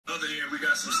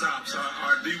some stops.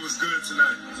 Our D was good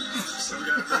tonight, so we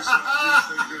got to make sure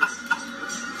our D stay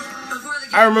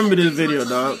good. I remember this video,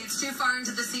 dog. It's too far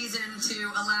into the season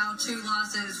to allow 2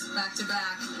 losses back to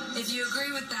back. If you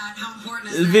agree with that, how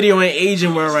important is This video ain't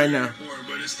aging well right now.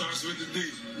 But it starts with the D,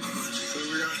 so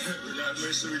we got to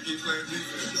make sure we keep playing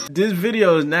defense. This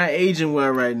video is not aging well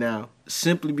right now,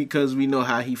 simply because we know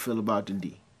how he feel about the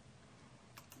D.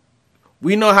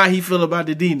 We know how he feel about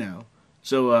the D now.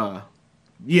 So,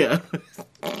 yeah.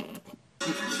 Thank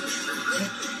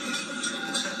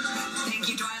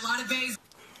you, Dwight. A lot of base.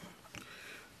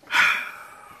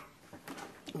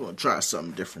 I'm gonna try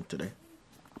something different today.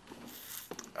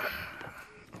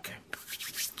 Okay.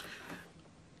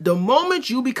 The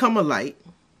moment you become a light,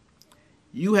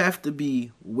 you have to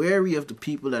be wary of the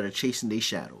people that are chasing their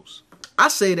shadows. I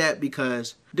say that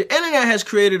because the internet has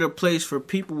created a place for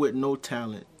people with no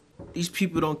talent. These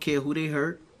people don't care who they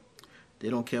hurt. They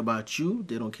don't care about you.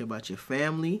 They don't care about your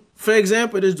family. For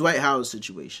example, this Dwight Howard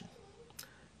situation.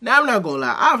 Now, I'm not gonna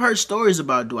lie. I've heard stories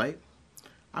about Dwight.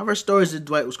 I've heard stories that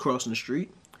Dwight was crossing the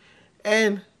street.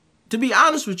 And to be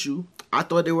honest with you, I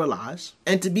thought they were lies.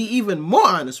 And to be even more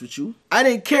honest with you, I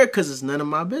didn't care because it's none of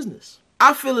my business.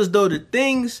 I feel as though the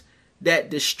things that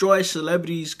destroy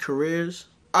celebrities' careers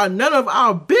are none of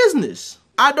our business.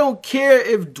 I don't care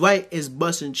if Dwight is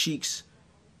busting cheeks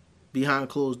behind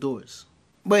closed doors.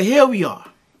 But here we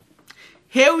are.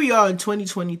 Here we are in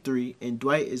 2023 and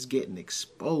Dwight is getting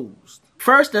exposed.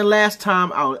 First and last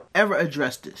time I would ever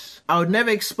address this. I would never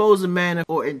expose a man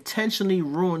or intentionally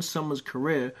ruin someone's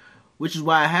career, which is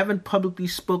why I haven't publicly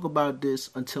spoke about this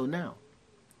until now.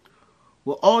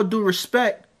 With all due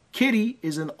respect, Kitty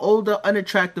is an older,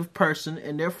 unattractive person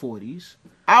in their 40s.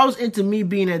 I was into me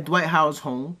being at Dwight Howard's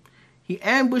home. He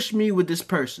ambushed me with this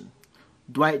person.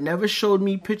 Dwight never showed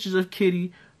me pictures of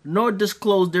Kitty nor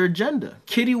disclosed their gender.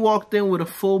 Kitty walked in with a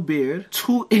full beard,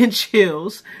 2-inch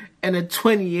heels, and a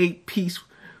 28-piece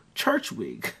church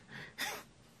wig.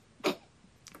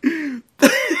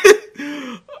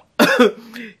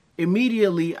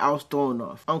 Immediately, I was thrown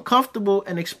off, uncomfortable,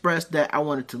 and expressed that I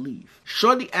wanted to leave.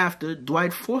 Shortly after,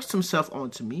 Dwight forced himself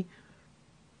onto me.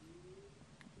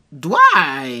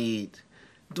 Dwight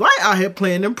out here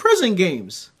playing them prison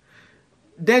games.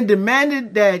 Then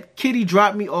demanded that Kitty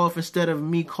drop me off instead of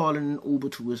me calling an Uber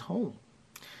to his home.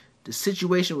 The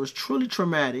situation was truly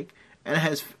traumatic and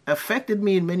has affected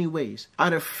me in many ways.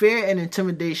 Out of fear and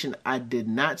intimidation, I did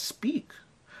not speak.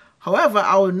 However,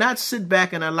 I will not sit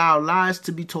back and allow lies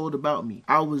to be told about me.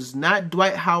 I was not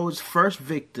Dwight Howard's first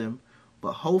victim,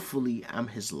 but hopefully I'm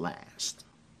his last.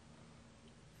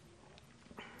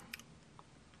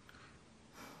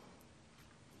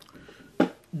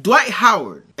 Dwight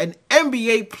Howard, an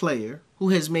NBA player who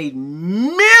has made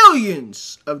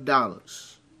millions of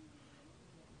dollars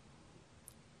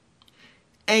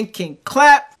and can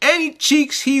clap any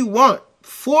cheeks he wants,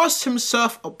 forced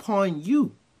himself upon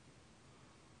you.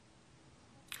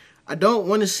 I don't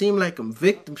want to seem like I'm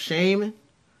victim shaming.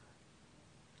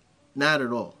 Not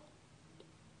at all.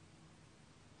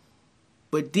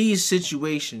 But these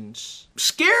situations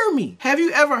scare me. Have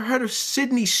you ever heard of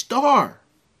Sydney Starr?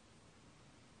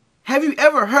 Have you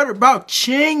ever heard about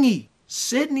Chingy?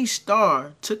 Sydney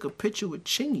Starr took a picture with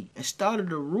Chingy and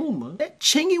started a rumor that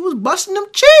Chingy was busting them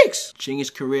cheeks. Chingy's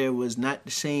career was not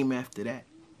the same after that.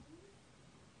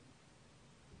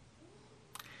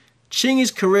 Chingy's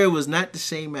career was not the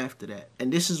same after that.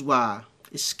 And this is why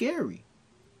it's scary.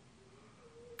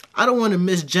 I don't want to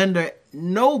misgender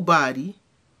nobody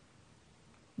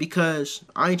because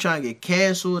I ain't trying to get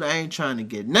canceled. I ain't trying to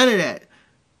get none of that.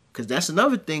 Because that's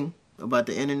another thing about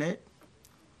the internet.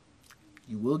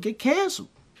 You will get canceled.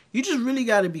 You just really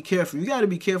got to be careful. You got to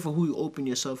be careful who you open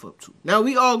yourself up to. Now,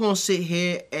 we all going to sit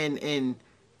here and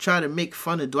try to make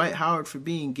fun of Dwight Howard for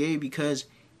being gay because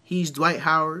he's Dwight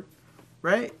Howard,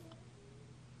 right?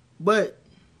 But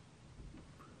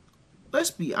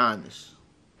let's be honest.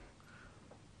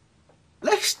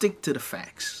 Let's stick to the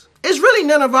facts. It's really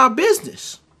none of our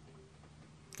business.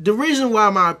 The reason why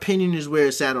my opinion is where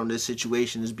it's at on this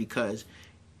situation is because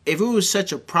if it was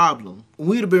such a problem,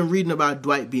 we'd have been reading about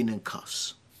Dwight being in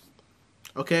cuffs.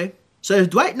 Okay? So if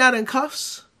Dwight not in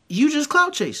cuffs, you just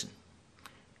clout chasing.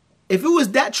 If it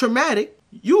was that traumatic,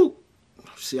 you...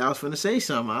 See, I was finna say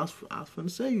something. I was finna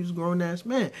say you was a grown-ass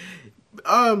man.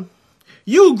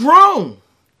 You grown.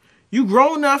 You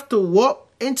grown enough to walk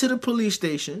into the police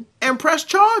station and press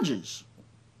charges.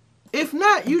 If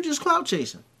not, you just clout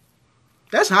chasing.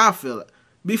 That's how I feel.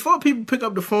 Before people pick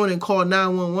up the phone and call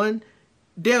 911,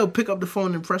 they'll pick up the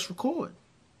phone and press record.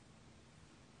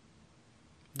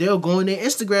 they'll go in their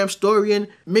Instagram story and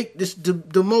make this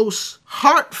the most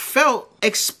heartfelt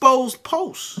exposed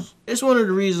posts. It's one of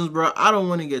the reasons, bro, I don't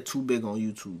want to get too big on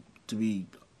YouTube, to be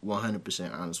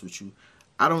 100% honest with you.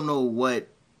 I don't know what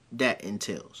that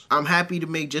entails. I'm happy to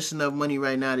make just enough money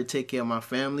right now to take care of my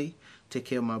family, take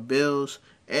care of my bills.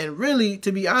 And really,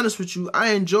 to be honest with you,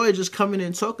 I enjoy just coming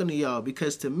and talking to y'all,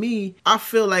 because to me, I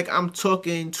feel like I'm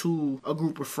talking to a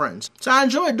group of friends. So I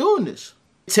enjoy doing this.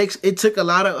 It took a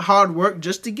lot of hard work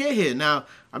just to get here. Now,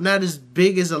 I'm not as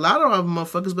big as a lot of other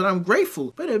motherfuckers, but I'm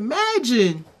grateful. But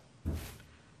imagine,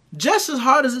 just as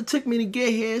hard as it took me to get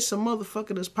here, some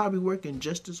motherfucker that's probably working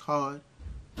just as hard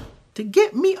to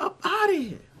get me up out of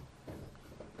here.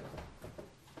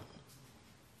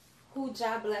 Who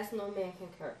job bless, no man can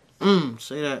curse.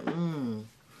 Say that.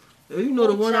 You know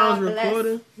the one I was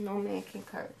recording? No man can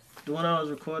curse. The one I was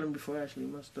recording before I actually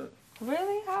messed up.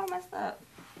 Really? How I messed up?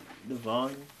 The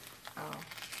volume. Oh,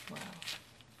 wow.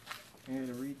 I had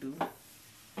to redo.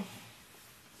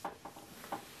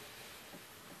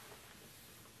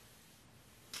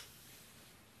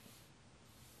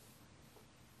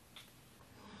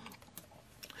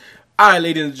 Alright,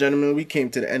 ladies and gentlemen, we came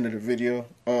to the end of the video.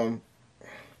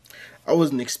 I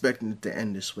wasn't expecting it to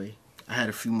end this way. I had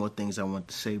a few more things I wanted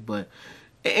to say, but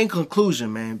in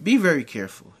conclusion, man, be very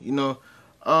careful. You know,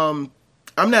 I'm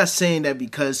not saying that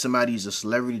because somebody's a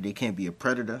celebrity, they can't be a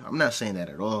predator. I'm not saying that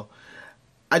at all.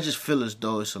 I just feel as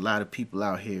though it's a lot of people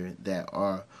out here that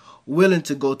are willing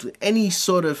to go to any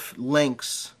sort of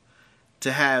lengths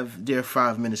to have their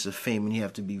 5 minutes of fame, and you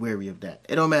have to be wary of that.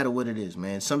 It don't matter what it is,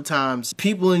 man. Sometimes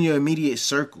people in your immediate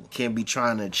circle can be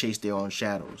trying to chase their own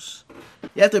shadows.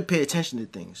 You have to pay attention to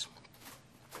things.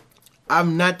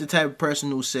 I'm not the type of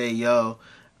person who say, yo,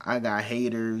 I got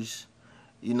haters.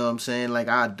 You know what I'm saying? Like,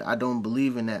 I don't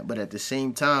believe in that. But at the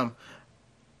same time,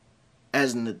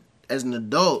 as an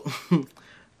adult,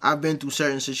 I've been through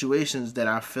certain situations that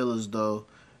I feel as though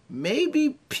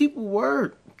maybe people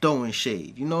were throwing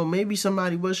shade. You know, maybe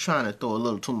somebody was trying to throw a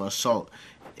little too much salt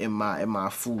in my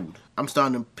food. I'm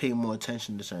starting to pay more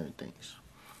attention to certain things.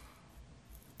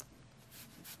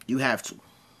 You have to.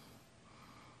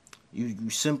 You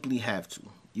simply have to.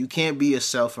 You can't be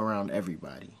yourself around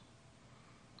everybody.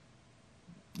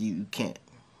 You can't.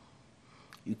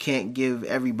 You can't give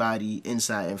everybody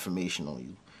inside information on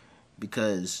you,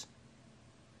 because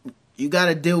you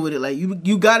gotta deal with it like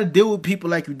you gotta deal with people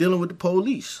like you're dealing with the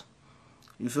police.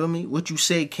 You feel me? What you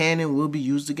say can and will be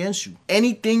used against you.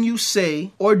 Anything you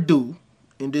say or do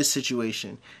in this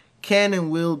situation can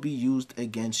and will be used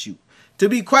against you. To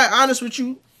be quite honest with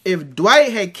you, if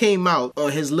Dwight had came out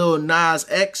on his little Nas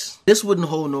X, this wouldn't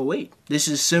hold no weight. This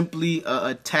is simply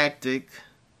a tactic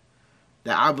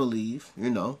that I believe,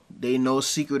 you know, they know a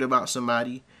secret about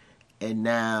somebody and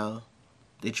now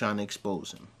they're trying to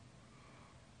expose him.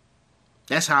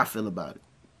 That's how I feel about it.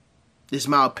 This is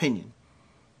my opinion.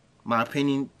 My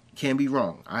opinion can be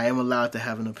wrong. I am allowed to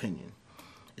have an opinion.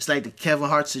 It's like the Kevin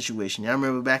Hart situation. I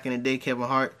remember back in the day, Kevin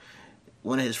Hart,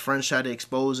 one of his friends tried to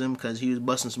expose him because he was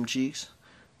busting some cheeks,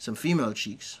 some female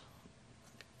cheeks,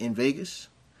 in Vegas.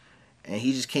 And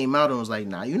he just came out and was like,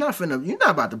 nah, you're not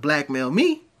about to blackmail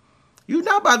me. You're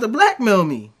not about to blackmail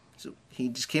me. So he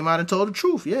just came out and told the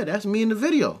truth. Yeah, that's me in the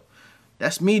video.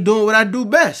 That's me doing what I do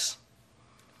best.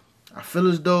 I feel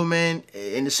as though, man,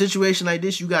 in a situation like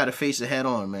this, you got to face it head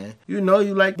on, man. You know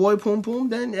you like Boy Poom Poom,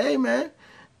 then, hey, man,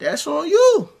 that's on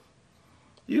you.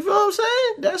 You feel what I'm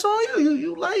saying? That's on you.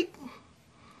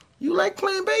 You like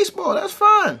playing baseball. That's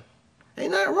fine.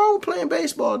 Ain't nothing wrong with playing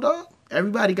baseball, dog.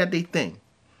 Everybody got their thing.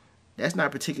 That's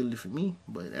not particularly for me,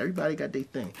 but everybody got their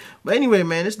thing. But anyway,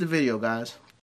 man, this is the video, guys.